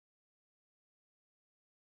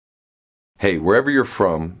Hey, wherever you're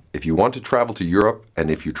from, if you want to travel to Europe, and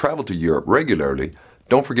if you travel to Europe regularly,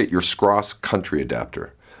 don't forget your SKROSS country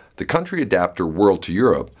adapter. The country adapter World to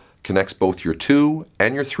Europe connects both your 2-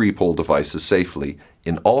 and your 3-pole devices safely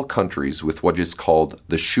in all countries with what is called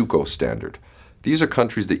the SKROSS standard. These are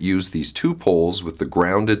countries that use these 2 poles with the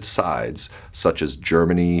grounded sides, such as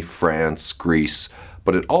Germany, France, Greece,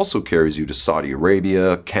 but it also carries you to Saudi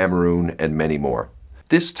Arabia, Cameroon, and many more.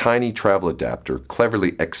 This tiny travel adapter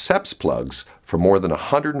cleverly accepts plugs from more than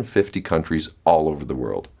 150 countries all over the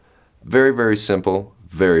world. Very, very simple,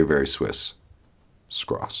 very, very Swiss.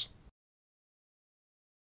 SKROSS.